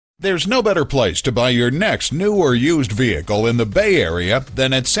There's no better place to buy your next new or used vehicle in the Bay Area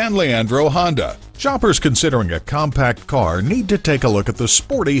than at San Leandro Honda. Shoppers considering a compact car need to take a look at the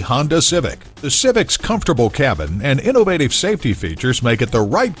sporty Honda Civic. The Civic's comfortable cabin and innovative safety features make it the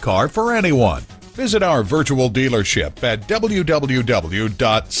right car for anyone. Visit our virtual dealership at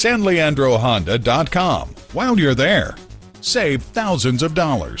www.sanleandrohonda.com. While you're there, save thousands of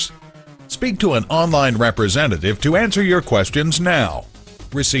dollars. Speak to an online representative to answer your questions now.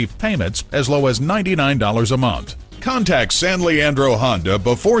 Receive payments as low as $99 a month. Contact San Leandro Honda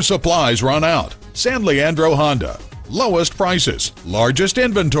before supplies run out. San Leandro Honda. Lowest prices, largest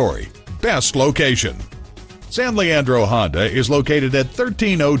inventory, best location. San Leandro Honda is located at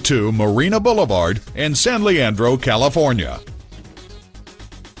 1302 Marina Boulevard in San Leandro, California.